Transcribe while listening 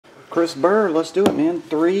Chris Burr, let's do it, man.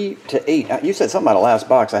 3 to 8. You said something about the last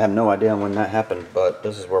box. I have no idea when that happened, but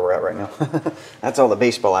this is where we're at right now. That's all the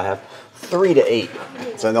baseball I have. 3 to 8.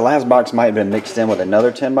 So the last box might have been mixed in with another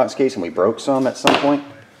 10-box case, and we broke some at some point.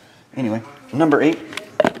 Anyway, number 8.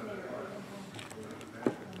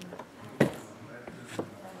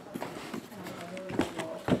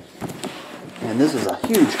 And this is a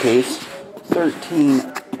huge case. 13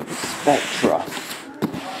 Spectra.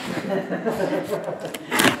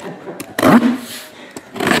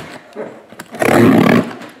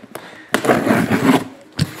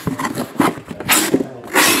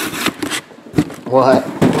 What?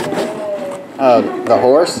 Oh, the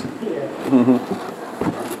horse? Mm-hmm.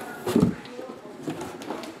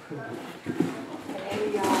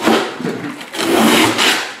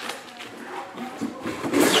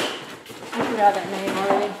 I forgot that name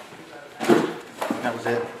already. That was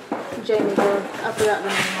it? Jamie Bird. I forgot the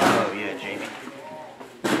name. Oh, yeah, Jamie.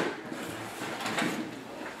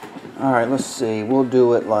 Alright, let's see. We'll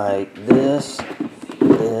do it like this,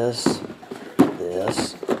 this,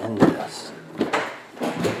 this, and this.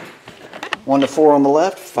 1 to 4 on the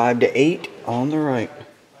left, 5 to 8 on the right.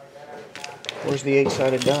 Where's the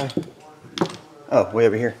 8-sided die? Oh, way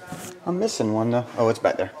over here. I'm missing one though. Oh, it's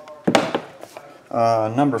back there.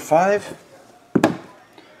 Number 5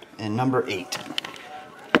 and number 8.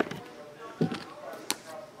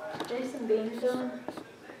 Jason Bean's done?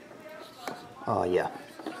 Oh, yeah.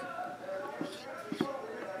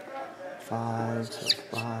 5,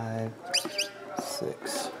 5,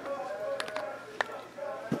 6.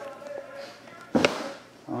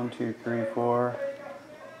 1, 2, 3, 4,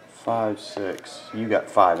 5, 6. You got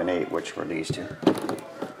 5 and 8, which were these two.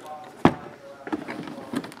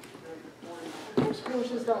 Most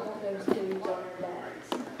horses don't want those tubes on their backs.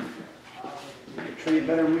 You treat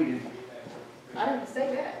better than we do. I didn't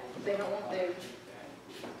say that. They don't want those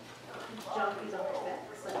junkies on their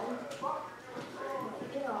backs. So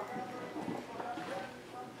get off.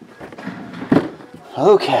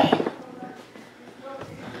 Okay.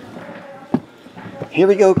 Here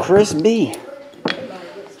we go, Chris B.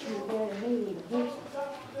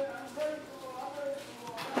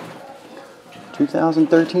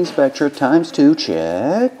 2013 Spectra times 2,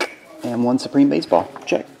 check. And 1 Supreme Baseball,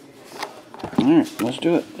 check. Alright, let's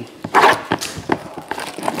do it.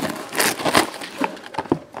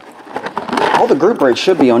 All the group breaks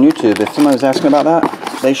should be on YouTube. If somebody's asking about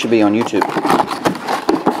that, they should be on YouTube.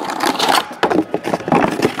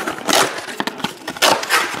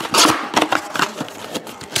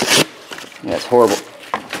 Yeah, it's horrible.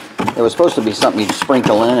 It was supposed to be something you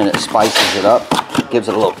sprinkle in and it spices it up. Gives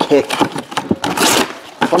it a little kick.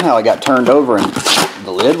 Somehow it got turned over and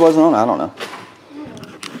the lid wasn't on. I don't know.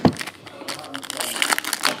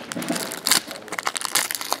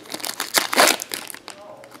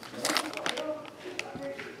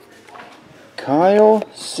 Kyle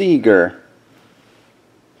Seager.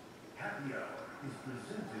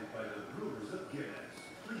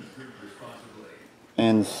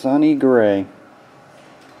 And Sonny Gray.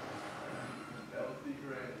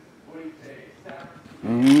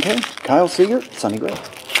 Okay, Kyle Seager, Sonny Gray.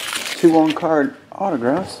 2 on-card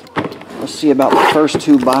autographs. Let's see about the first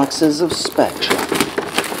 2 boxes of Spectra.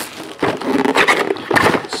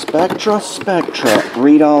 Spectra, Spectra.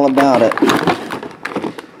 Read all about it.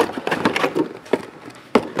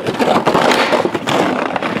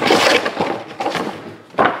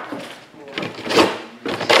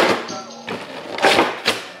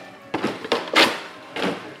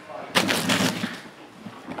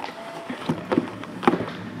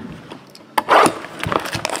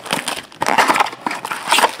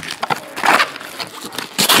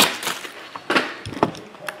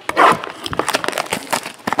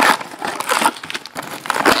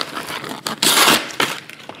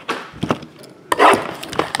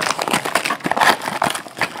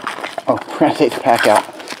 Oh, we're going to take the pack out.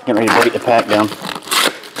 Getting ready to break the pack down.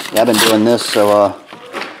 Yeah, I've been doing this, so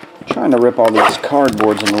trying to rip all these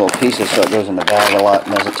cardboards into little pieces so it goes in the bag a lot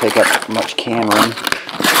and doesn't take up much can room.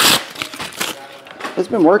 It's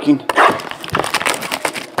been working.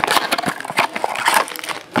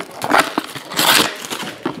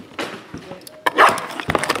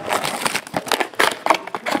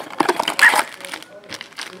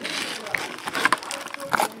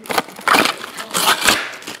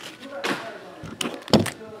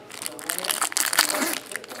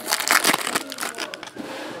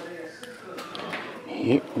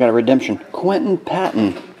 We got a redemption. Quentin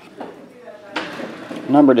Patton.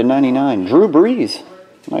 Number to 99. Drew Brees.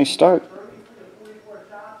 Nice start.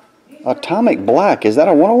 Atomic Black. Is that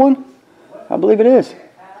a 101? I believe it is.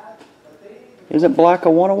 Is it black a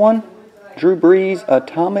 101? Drew Brees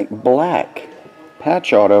Atomic Black.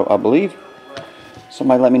 Patch auto, I believe.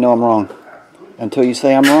 Somebody let me know I'm wrong. Until you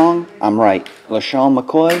say I'm wrong, I'm right. LaShawn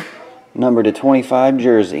McCoy, number to 25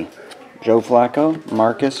 jersey. Joe Flacco,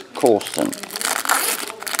 Marcus Colston.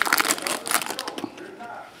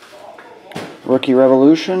 Rookie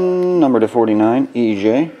Revolution, number to 49,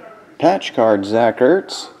 EJ. Patch card, Zach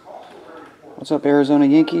Ertz. What's up, Arizona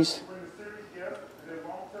Yankees?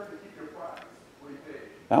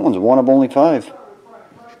 That one's one of only 5.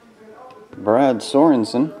 Brad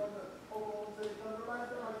Sorensen.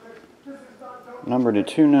 Number to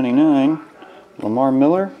 299. Lamar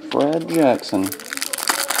Miller, Brad Jackson.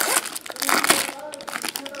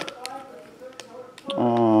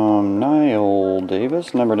 Niall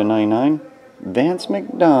Davis, number to 99. Vance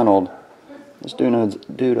McDonald. This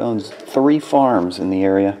dude owns 3 farms in the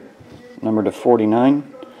area. Number to 49.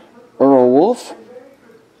 Earl Wolf,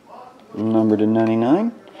 number to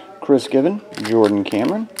 99. Chris Given, Jordan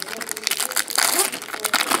Cameron.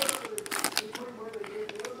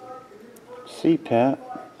 C-Pat,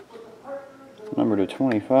 number to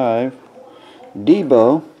 25.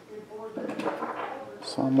 Debo,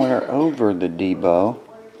 somewhere over the Debo.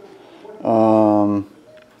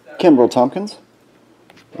 Kimbrel Tompkins,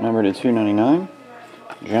 number to 299.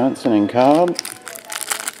 Johnson and Cobb.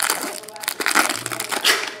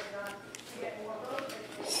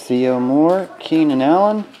 Theo Moore, Keenan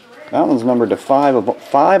Allen. That one's numbered to 5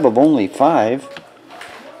 of only 5.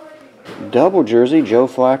 Double jersey, Joe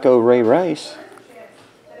Flacco, Ray Rice.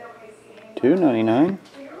 $2.99.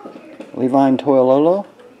 Levine Toilolo.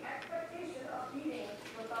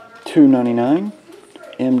 $2.99.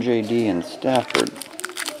 MJD and Stafford.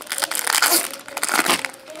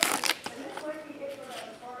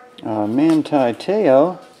 Manti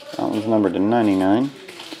Te'o. That one's numbered to 99.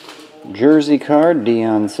 Jersey card,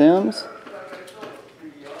 Deion Sims.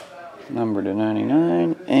 Number to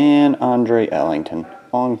 99. And Andre Ellington.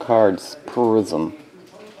 On cards, Prism.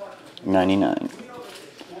 99.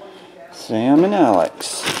 Sam and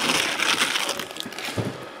Alex.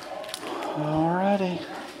 Alrighty.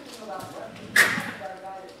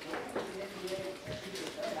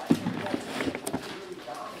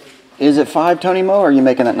 Is it 5, Tony Mo, or are you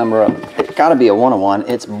making that number up? It's got to be a 101.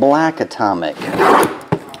 It's Black Atomic.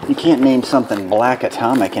 You can't name something Black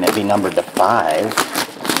Atomic and it be numbered to 5.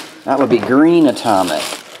 That would be Green Atomic.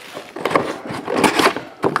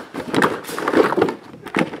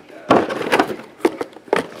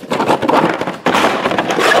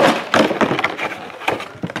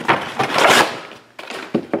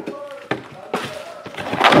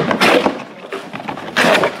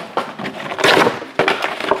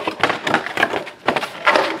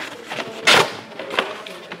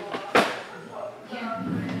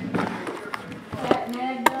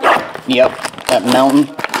 Yep, that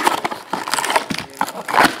mountain.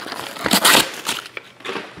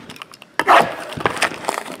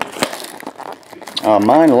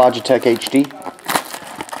 Mine, Logitech HD.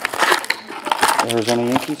 Arizona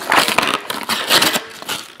Yankees.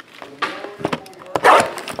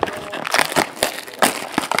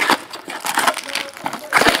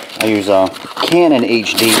 I use Canon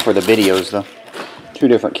HD for the videos, though. 2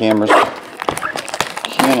 different cameras.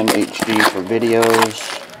 Canon HD for videos.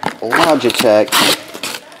 Logitech,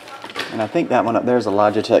 and I think that one up there is a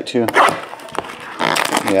Logitech too.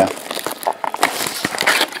 Yeah.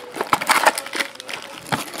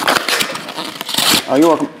 Oh, you're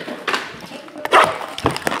welcome.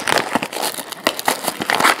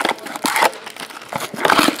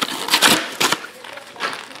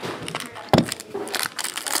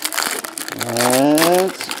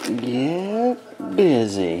 Let's get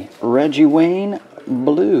busy. Reggie Wayne,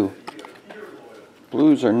 blue.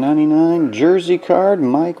 Blues are 99. Jersey card,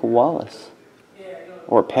 Mike Wallace.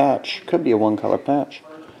 Or patch. Could be a 1-color patch.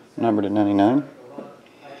 Number to 99.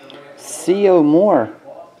 C.O. Moore.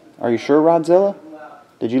 Are you sure, Rodzilla?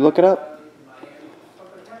 Did you look it up?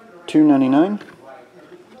 $2.99.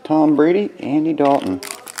 Tom Brady, Andy Dalton.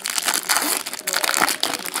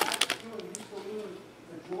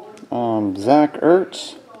 Zach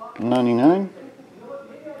Ertz, 99.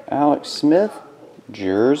 Alex Smith,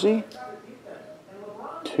 jersey.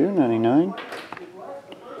 $2.99.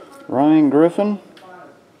 Ryan Griffin.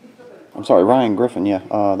 I'm sorry, Ryan Griffin, yeah.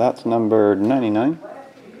 That's number 99.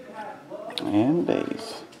 And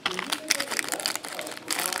base.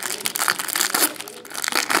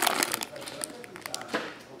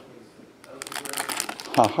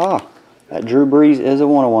 Haha. That Drew Brees is a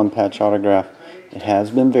 101 patch autograph. It has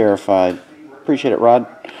been verified. Appreciate it, Rod.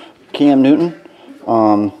 Cam Newton.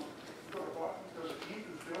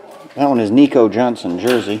 That one is Nico Johnson,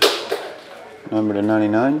 jersey. Number to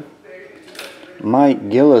 99. Mike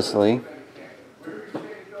Gillisley,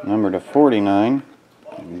 number to 49,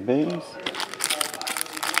 base.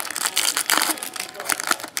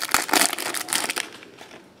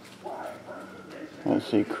 Let's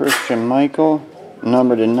see, Christian Michael,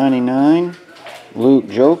 number to 99, Luke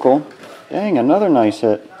Jokel. Dang, another nice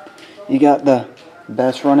hit. You got the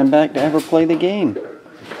best running back to ever play the game,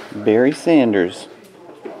 Barry Sanders.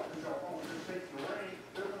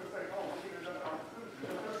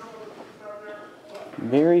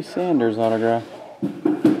 Barry Sanders autograph.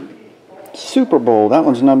 Super Bowl, that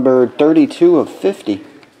one's numbered 32 of 50.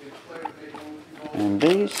 And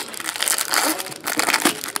base.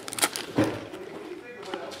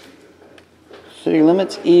 City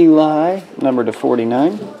Limits, Eli, number to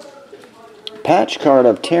 49. Patch card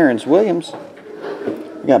of Terrence Williams.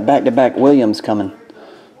 We got back-to-back Williams coming.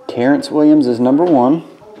 Terrence Williams is number 1,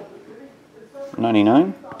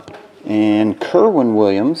 99. And Kerwin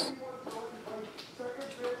Williams,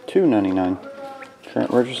 299. Trent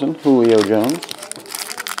Richardson, Julio Jones.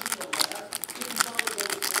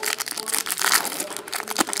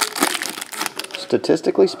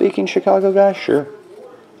 Statistically speaking, Chicago guy, sure.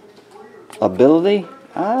 Ability,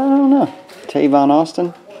 I don't know. Tavon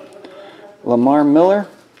Austin, Lamar Miller.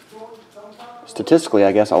 Statistically,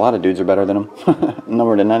 I guess a lot of dudes are better than him.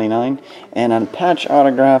 Number to 99. And a patch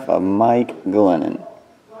autograph of Mike Glennon.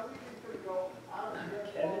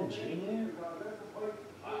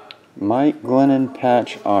 Mike Glennon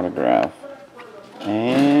patch autograph.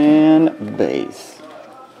 And base.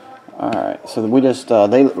 Alright, so we just,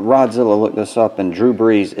 Rodzilla looked this up, and Drew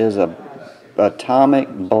Brees is a atomic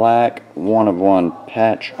black 1/1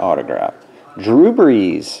 patch autograph. Drew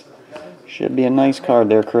Brees. Should be a nice card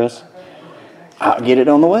there, Chris. I'll get it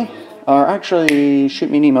on the way. Or actually, shoot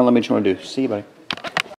me an email. Let me know what you want to do. See you, buddy.